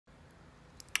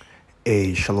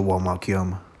A Shalom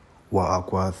Akim wa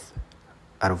Akwath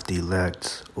out of the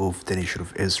elect of the nation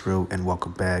of Israel, and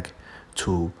welcome back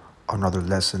to another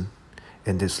lesson.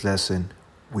 In this lesson,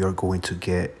 we are going to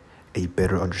get a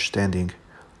better understanding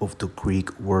of the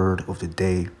Greek word of the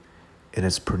day, and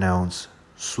it's pronounced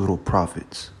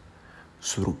pseudo-prophets.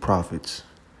 Pseudo-prophets.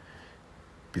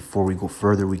 Before we go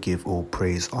further, we give all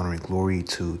praise, honor, and glory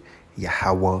to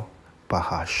Yahweh,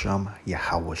 Bahasham,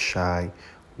 Yahweh Shai,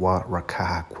 Wa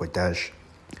Rakah Quadash.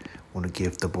 I want to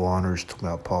give double honors to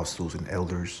my apostles and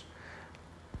elders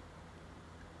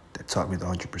that taught me the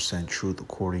 100% truth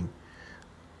according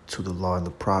to the law and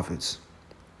the prophets.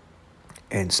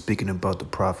 And speaking about the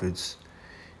prophets,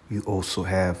 you also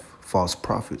have false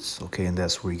prophets, okay? And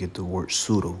that's where you get the word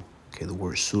pseudo, okay? The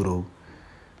word pseudo.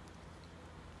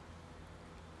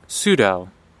 Pseudo.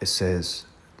 It says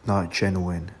not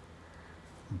genuine,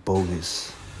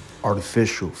 bogus,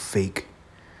 artificial, fake,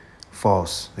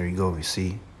 false. There you go, you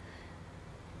see?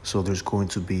 So there's going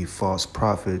to be false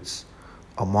prophets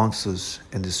amongst us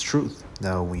in this truth.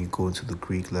 Now, when you go into the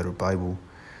Greek letter Bible,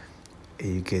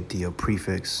 and you get the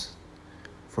prefix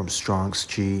from Strong's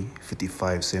G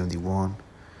 5571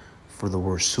 for the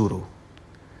word pseudo.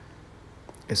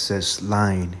 It says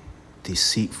lying,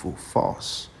 deceitful,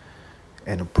 false.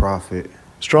 And a prophet,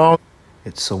 Strong.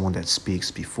 it's someone that speaks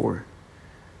before.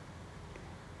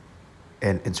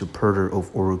 An interpreter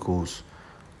of oracles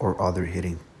or other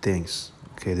hidden things.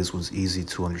 Okay, this one's easy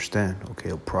to understand. Okay,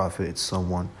 a prophet, it's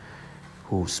someone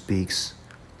who speaks,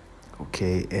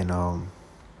 okay, and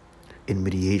in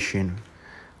mediation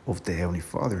of the Heavenly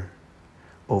Father,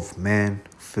 of man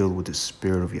filled with the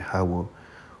Spirit of Yahweh,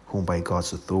 whom by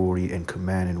God's authority and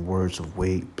command and words of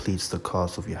weight pleads the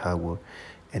cause of Yahweh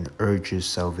and urges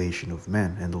salvation of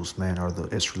men. And those men are the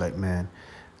Israelite man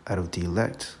out of the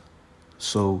elect.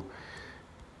 So,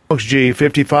 G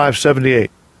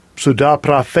 5578. Pseudo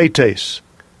prophetes.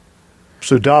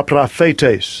 Pseudo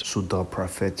prophetes. Suda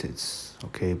prophetes,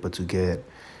 okay, but to get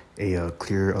a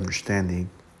clear understanding,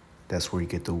 that's where you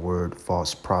get the word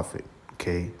false prophet,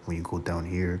 okay? When you go down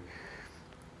here,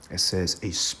 it says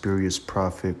a spurious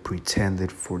prophet, pretended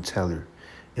foreteller,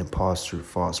 impostor,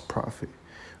 false prophet.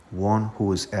 One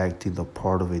who is acting the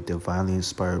part of a divinely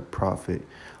inspired prophet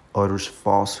utters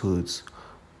falsehoods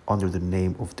under the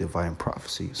name of divine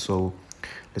prophecy. So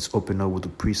let's open up with the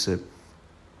precept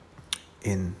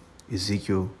in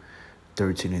Ezekiel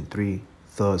 13:3.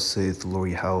 Thus saith the Lord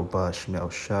Yahweh Shemel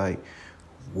Shai,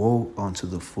 woe unto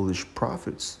the foolish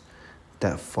prophets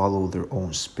that follow their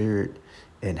own spirit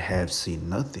and have seen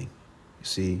nothing. You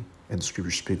see, and the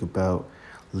scriptures speak about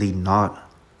lean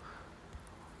not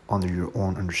under your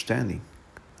own understanding.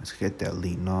 Let's get that,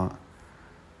 lean not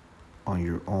on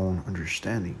your own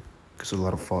understanding. Because a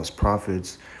lot of false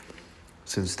prophets,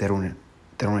 since they don't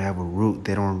have a root,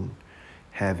 they don't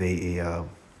have a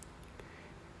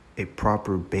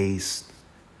proper base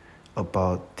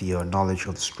about the knowledge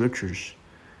of the scriptures.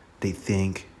 They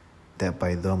think that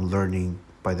by them learning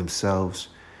by themselves,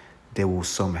 they will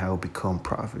somehow become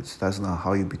prophets. That's not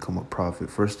how you become a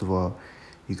prophet. First of all,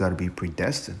 you got to be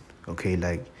predestined, okay?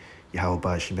 Like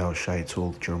Yahweh Shemel Shai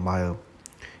told Jeremiah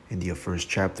in the first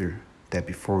chapter that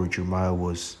before Jeremiah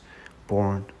was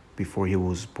born, before he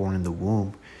was born in the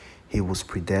womb, he was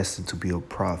predestined to be a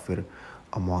prophet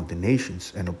among the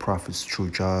nations. And a prophet's true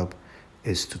job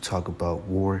is to talk about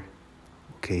war,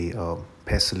 okay,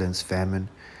 pestilence, famine,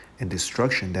 and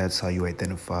destruction. That's how you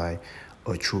identify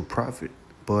a true prophet.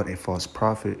 But a false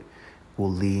prophet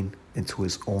will lean into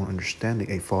his own understanding.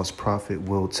 A false prophet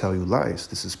will tell you lies.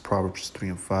 This is Proverbs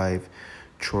 3:5.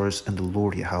 Trust in the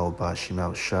Lord Yahweh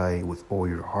Shemel Shai with all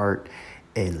your heart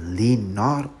and lean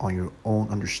not on your own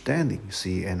understanding. You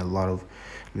see, and let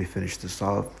me finish this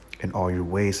off. In all your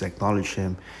ways acknowledge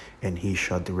him, and he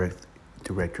shall direct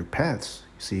your paths.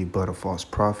 You see, but a false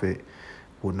prophet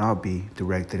will not be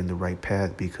directed in the right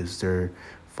path because they're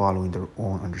following their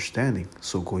own understanding.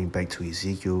 So going back to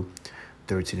Ezekiel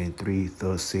 13:3,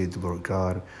 thus saith the Lord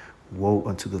God, woe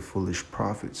unto the foolish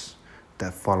prophets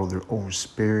that follow their own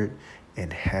spirit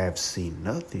and have seen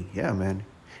nothing. Yeah, man.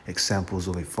 Examples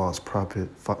of a false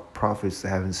prophets that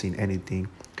haven't seen anything,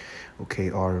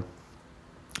 okay, are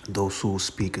those who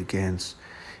speak against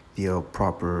the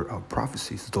proper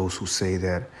prophecies, those who say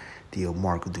that the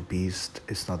mark of the beast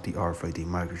is not the RFID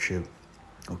microchip.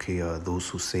 Okay, those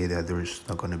who say that there's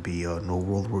not going to be no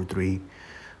World War III,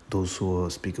 those who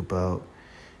speak about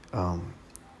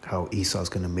how Esau's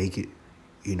going to make it,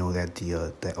 you know, that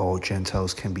that all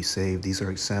Gentiles can be saved. These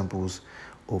are examples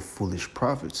of foolish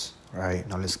prophets. Right,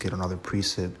 now let's get another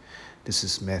precept. This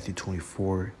is Matthew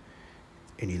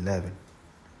 24:11.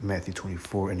 Matthew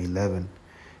 24:11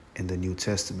 in the New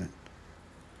Testament.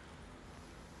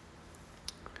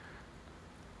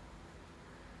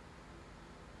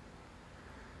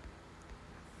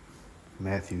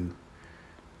 Matthew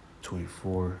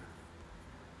 24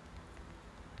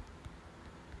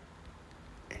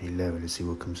 and 11. Let's see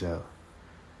what comes out.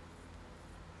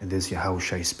 And this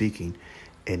Yahushua speaking.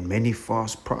 And many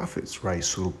false prophets, right,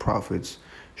 pseudo prophets,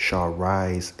 shall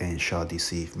rise and shall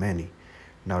deceive many.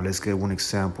 Now let's get one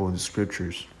example in the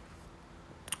scriptures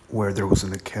where there was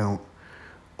an account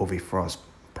of a false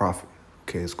prophet.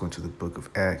 Okay, let's go into the book of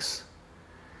Acts.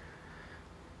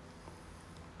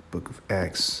 Book of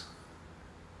Acts,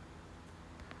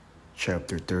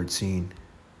 chapter 13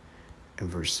 and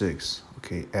verse 6.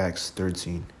 Okay, Acts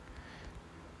 13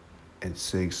 and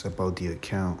 6 about the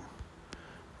account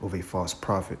of a false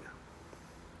prophet.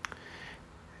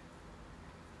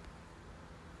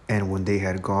 And when they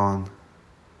had gone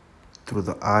through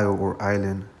the isle or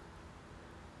island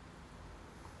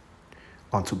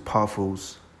unto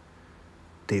Paphos,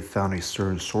 they found a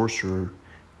certain sorcerer,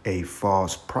 a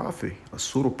false prophet, a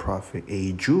pseudo prophet,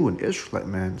 a Jew, an Israelite,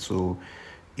 man. So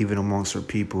even amongst our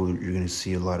people, you're going to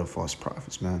see a lot of false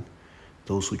prophets, man.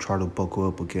 Those who try to buckle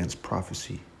up against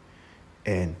prophecy.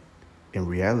 And in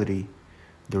reality,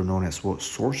 they're known as what?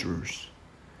 Sorcerers,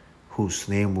 whose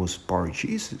name was Bar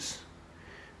Jesus,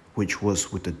 which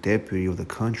was with the deputy of the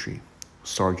country,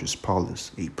 Sergius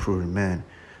Paulus, a prudent man,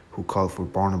 who called for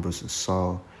Barnabas and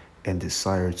Saul and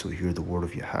desired to hear the word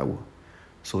of Yahweh.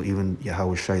 So even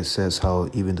Yahushua says how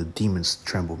even the demons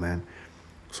tremble, man.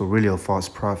 So really a false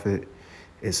prophet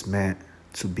is meant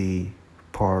to be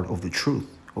part of the truth.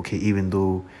 Okay, even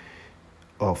though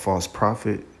a false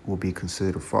prophet will be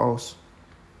considered false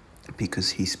because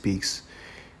he speaks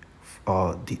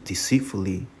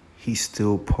deceitfully, he's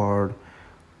still part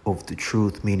of the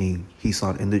truth, meaning he's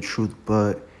not in the truth,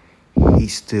 but he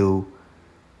still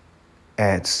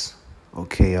adds,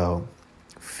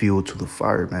 fuel to the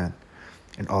fire, man.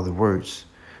 In other words,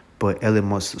 but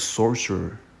Elymas the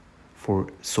sorcerer, for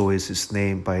so is his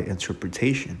name by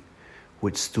interpretation,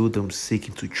 withstood them,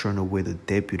 seeking to turn away the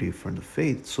deputy from the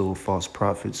faith. So a false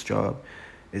prophet's job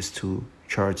is to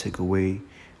try to take away,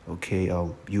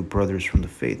 you brothers from the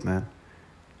faith, man.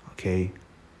 Okay.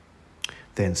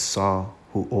 Then Saul,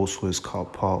 who also is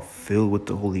called Paul, filled with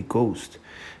the Holy Ghost.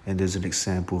 And there's an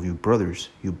example of you brothers.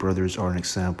 You brothers are an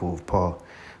example of Paul,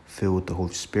 filled with the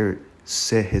Holy Spirit,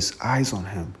 set his eyes on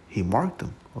him. He marked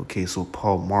him. Okay, so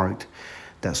Paul marked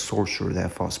that sorcerer,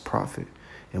 that false prophet.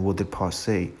 And what did Paul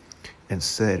say? And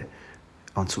said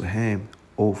unto him,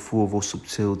 O full of all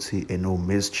subtlety and no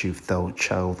mischief, thou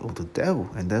child of the devil.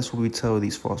 And that's what we tell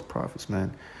these false prophets,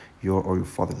 man. You're or your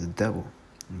father the devil.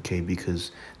 Okay,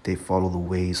 because they follow the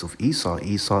ways of Esau.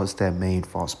 Esau is that main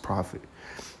false prophet.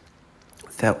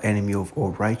 Thou enemy of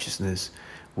all righteousness,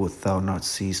 wilt thou not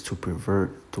cease to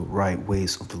pervert the right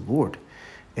ways of the Lord?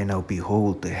 And now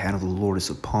behold, the hand of the Lord is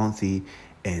upon thee,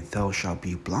 and thou shalt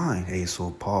be blind. Hey,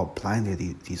 so Paul blinded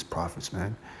these prophets,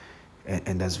 man.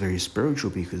 And that's very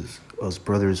spiritual, because us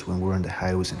brothers, when we're in the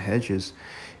highways and hedges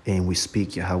and we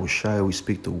speak Yahweh, we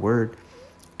speak the word,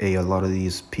 a lot of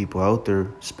these people out there,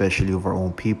 especially of our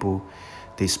own people,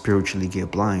 they spiritually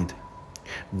get blind,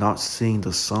 not seeing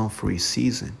the sun for a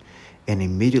season. And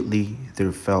immediately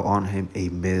there fell on him a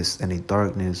mist and a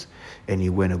darkness, and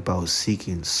he went about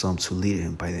seeking some to lead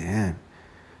him by the hand.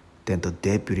 Then the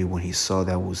deputy, when he saw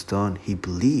that was done, he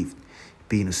believed,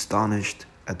 being astonished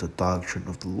at the doctrine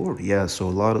of the Lord. Yeah, so a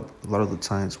lot of the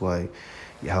times why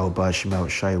Yahweh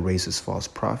Shai raises false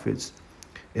prophets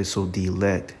is so the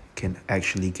elect can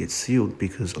actually get sealed,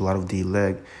 because a lot of the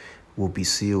elect will be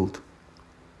sealed,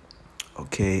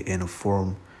 in a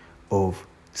form of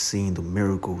seeing the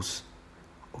miracles,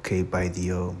 by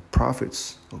the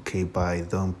prophets, by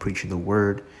them preaching the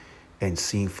word and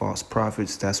seeing false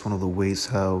prophets. That's one of the ways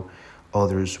how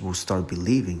others will start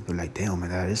believing. They're like, damn, man,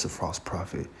 that is a false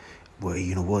prophet. Well,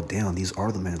 you know what? Damn, these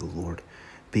are the men of the Lord,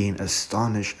 being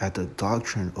astonished at the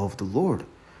doctrine of the Lord.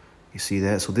 You see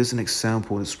that? So this is an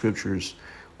example in the scriptures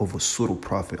of a pseudo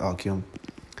prophet, Akim.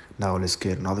 Now let's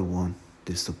get another one.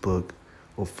 This is the book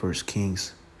of 1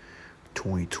 Kings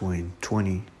 22 and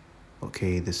 20.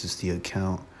 Okay, this is the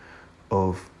account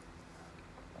of,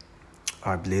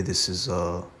 I believe this is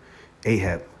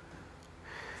Ahab.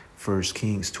 1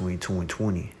 Kings 22 and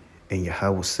 20. And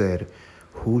Yahweh said,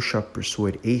 who shall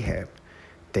persuade Ahab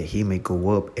that he may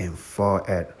go up and fall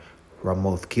at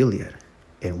Ramoth Gilead?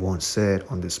 And one said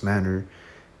on this manner,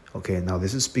 now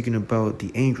this is speaking about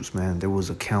the angels, man. There was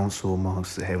a council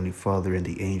amongst the Heavenly Father and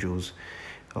the angels,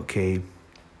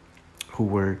 who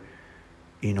were,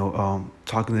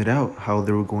 talking it out, how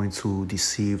they were going to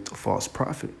deceive the false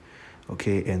prophet.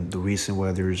 And the reason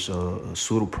why there's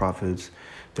pseudo prophets,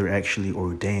 they're actually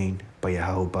ordained by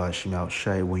Yahweh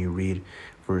Shai when you read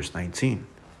verse 19.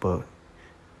 But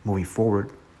moving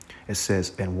forward, it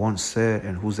says, and one said,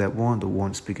 and who's that one? The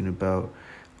one speaking about,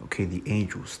 okay, the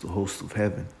angels, the host of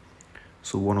heaven.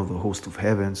 So one of the host of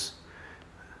heavens,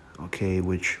 okay,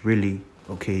 which really,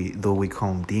 okay, though we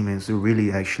call them demons, they're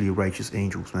really actually righteous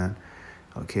angels, man.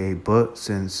 Okay, but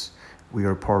since we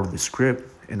are part of the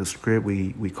script, in the script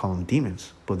we call them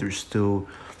demons, but they're still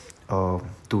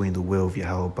doing the will of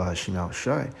Yahweh Ba'ashim Al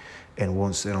Shai. And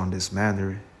one said on this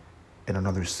manner, and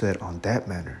another said on that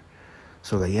manner.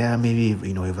 So like, yeah, maybe,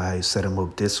 if I set him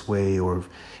up this way, or,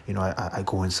 I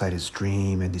go inside his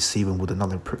dream and deceive him with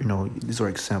another, these are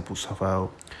examples of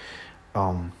how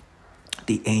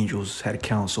the angels had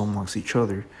counsel amongst each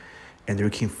other. And there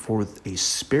came forth a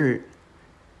spirit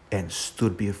and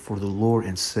stood before the Lord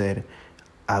and said,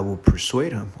 I will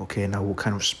persuade him. Okay, now what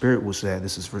kind of spirit was that?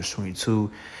 This is verse 22.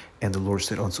 And the Lord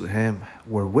said unto him,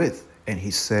 wherewith? And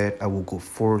he said, I will go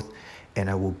forth, and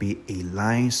I will be a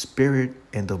lying spirit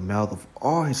in the mouth of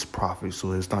all his prophets.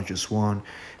 So it's not just one,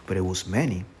 but it was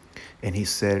many. And he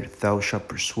said, thou shalt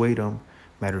persuade him.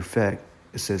 Matter of fact,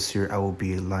 it says here, I will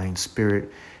be a lying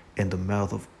spirit in the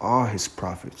mouth of all his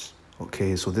prophets.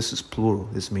 Okay, so this is plural.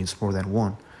 This means more than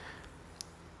one.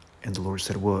 And the Lord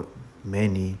said, what?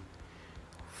 Many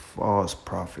false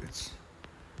prophets.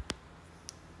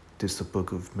 This is the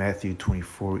book of Matthew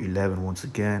 24:11 once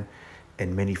again.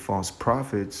 And many false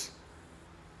prophets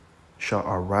shall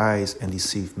arise and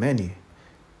deceive many.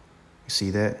 You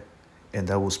see that? And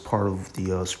that was part of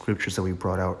the scriptures that we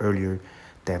brought out earlier,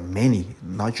 that many,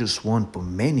 not just one, but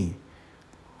many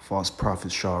false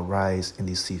prophets shall arise and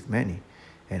deceive many.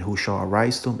 And who shall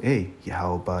arise them?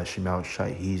 Yahweh Ba'ashim Al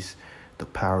Shai. He's the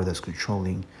power that's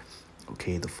controlling,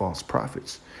 okay, the false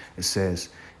prophets. It says,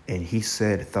 and he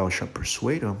said, thou shalt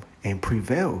persuade them and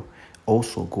prevail.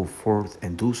 Also go forth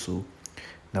and do so.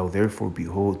 Now therefore,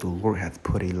 behold, the Lord hath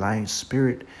put a lying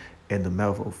spirit in the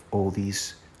mouth of all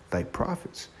these thy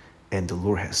prophets, and the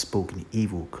Lord hath spoken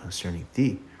evil concerning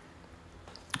thee.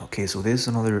 Okay, so there's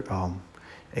another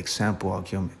example I'll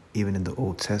give even in the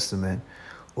Old Testament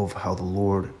of how the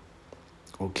Lord,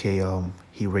 okay,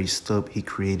 he raised up, he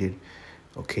created,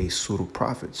 okay, pseudo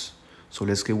prophets. So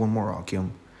let's get one more,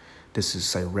 Akim. This is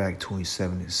Sirach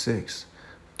 27:6.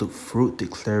 The fruit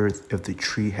declareth if the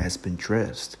tree has been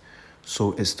dressed,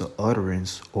 so is the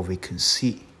utterance of a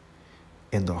conceit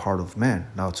in the heart of man.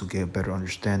 Now, to get a better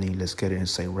understanding, let's get it in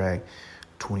Sirach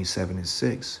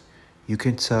 27:6. You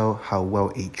can tell how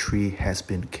well a tree has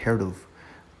been cared of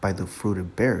by the fruit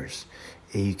it bears,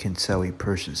 and you can tell a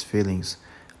person's feelings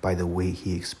by the way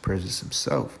he expresses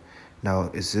himself.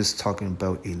 Now, is this talking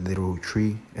about a literal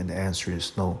tree? And the answer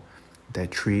is no.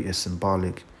 That tree is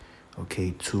symbolic,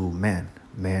 okay, to man.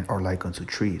 Men are like unto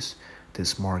trees.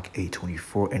 This Mark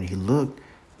 8:24. And he looked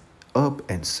up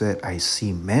and said, I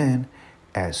see man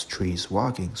as trees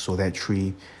walking. So that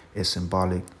tree is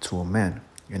symbolic to a man.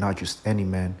 And not just any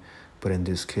man, but in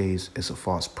this case, it's a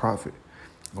false prophet,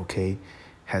 okay,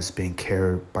 has been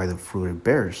carried by the fruit it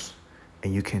bears.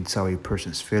 And you can tell a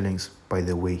person's feelings by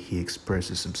the way he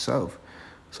expresses himself.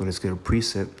 So let's get a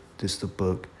precept. This is the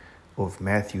book of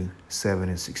Matthew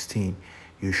 7:16.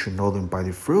 You should know them by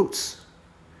their fruits.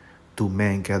 Do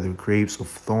men gather grapes of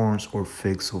thorns or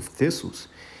figs of thistles?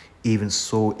 Even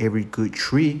so, every good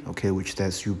tree, okay, which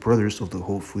that's you brothers of the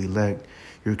hopeful elect,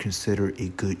 you're considered a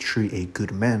good tree, a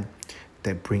good man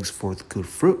that brings forth good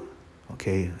fruit,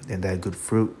 okay? And that good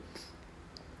fruit,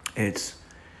 it's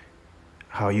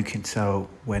how you can tell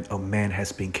when a man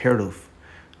has been cared of,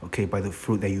 okay, by the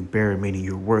fruit that you bear, meaning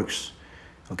your works,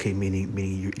 okay,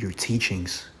 meaning your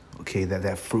teachings, okay,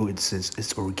 that fruit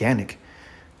it's organic.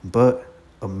 But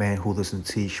a man who doesn't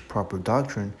teach proper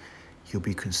doctrine, he'll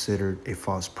be considered a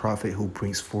false prophet who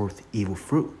brings forth evil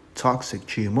fruit, toxic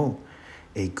GMO.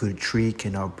 A good tree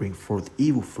cannot bring forth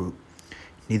evil fruit,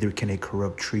 neither can a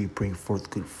corrupt tree bring forth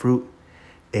good fruit.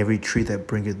 Every tree that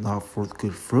bringeth not forth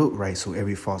good fruit, right? So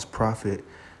every false prophet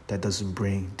that doesn't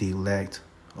bring the elect,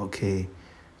 okay,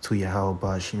 to Yahweh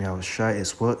Ba'ashim Yahweh Shai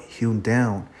is what? Hewn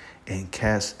down and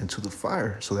cast into the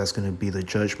fire. So that's going to be the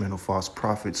judgment of false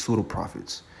prophets, pseudo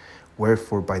prophets.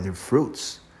 Wherefore by their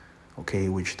fruits, okay,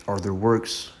 which are their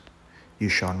works, you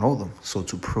shall know them. So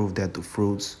to prove that the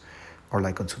fruits are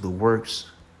like unto the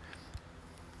works,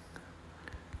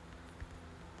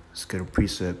 let's get a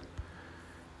precept.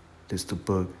 This is the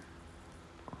book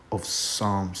of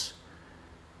Psalms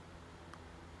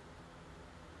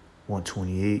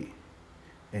 128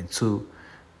 and 2.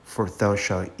 For thou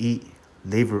shalt eat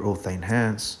labor of thine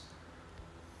hands.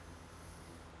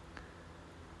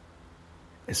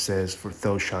 It says, for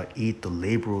thou shalt eat the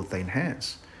labor of thine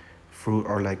hands. Fruit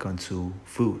are like unto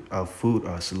food.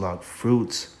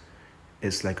 Fruits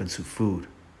is like unto food.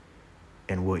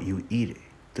 and what you eat.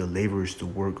 The labor is the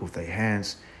work of thy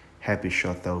hands. Happy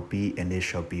shalt thou be, and it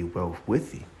shall be well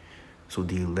with thee. So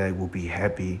the elect will be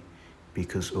happy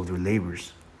because of their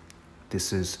labors.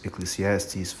 This is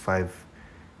Ecclesiastes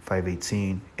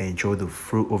 5:18. Enjoy the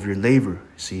fruit of your labor.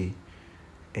 See,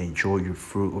 enjoy your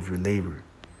fruit of your labor.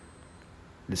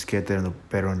 Let's get that in a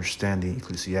better understanding.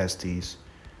 Ecclesiastes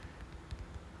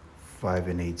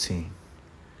 5:18.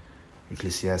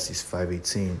 Ecclesiastes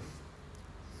 5:18.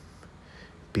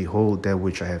 Behold, that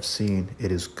which I have seen,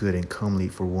 it is good and comely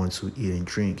for one to eat and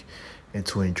drink, and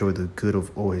to enjoy the good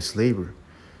of all his labor,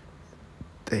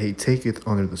 that he taketh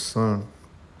under the sun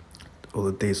all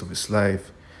the days of his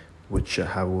life, which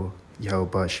Yahweh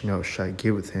Shemel shall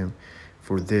giveth him,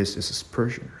 for this is his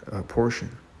portion.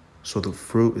 So the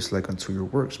fruit is like unto your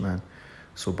works, man.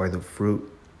 So by the fruit,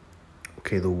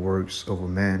 okay, the works of a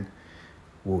man,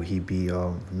 will he be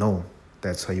known.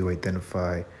 That's how you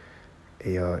identify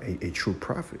a true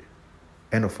prophet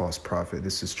and a false prophet.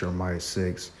 This is Jeremiah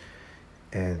 6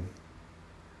 and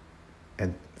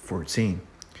 14.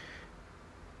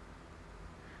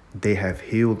 They have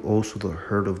healed also the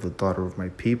hurt of the daughter of my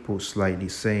people, slightly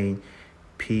saying,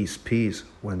 peace, peace,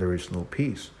 when there is no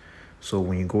peace. So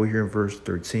when you go here in verse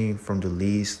 13, from the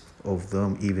least of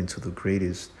them even to the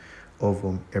greatest of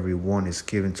them, every one is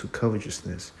given to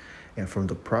covetousness. And from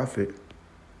the prophet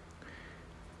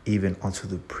even unto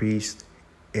the priest,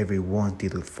 every one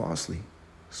dealeth falsely.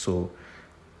 So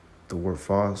the word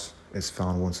false is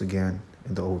found once again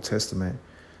in the Old Testament.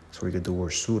 So we get the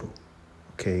word pseudo.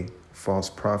 Okay, false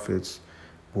prophets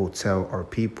will tell our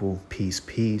people peace,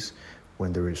 peace,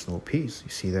 when there is no peace.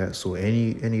 You see that? So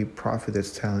any prophet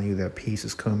that's telling you that peace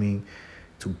is coming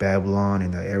to Babylon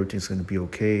and that everything's going to be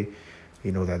okay,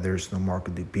 you know, that there's no mark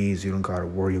of the beast, you don't got to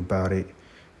worry about it.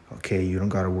 Okay, you don't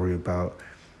got to worry about,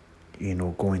 you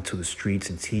know, going to the streets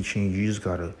and teaching. You just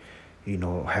got to, you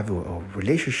know, have a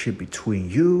relationship between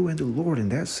you and the Lord,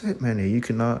 and that's it, man. And you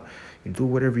cannot, you do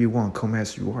whatever you want, come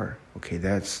as you are. Okay,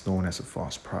 that's known as a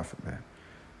false prophet, man.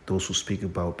 Those who speak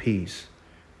about peace,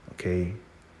 okay?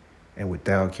 And with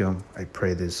that, I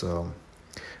pray this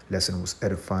lesson was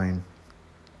edifying.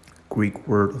 Greek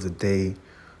word of the day,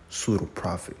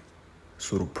 pseudo-prophet.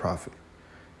 Pseudo-prophet.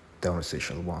 That one say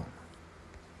shalom.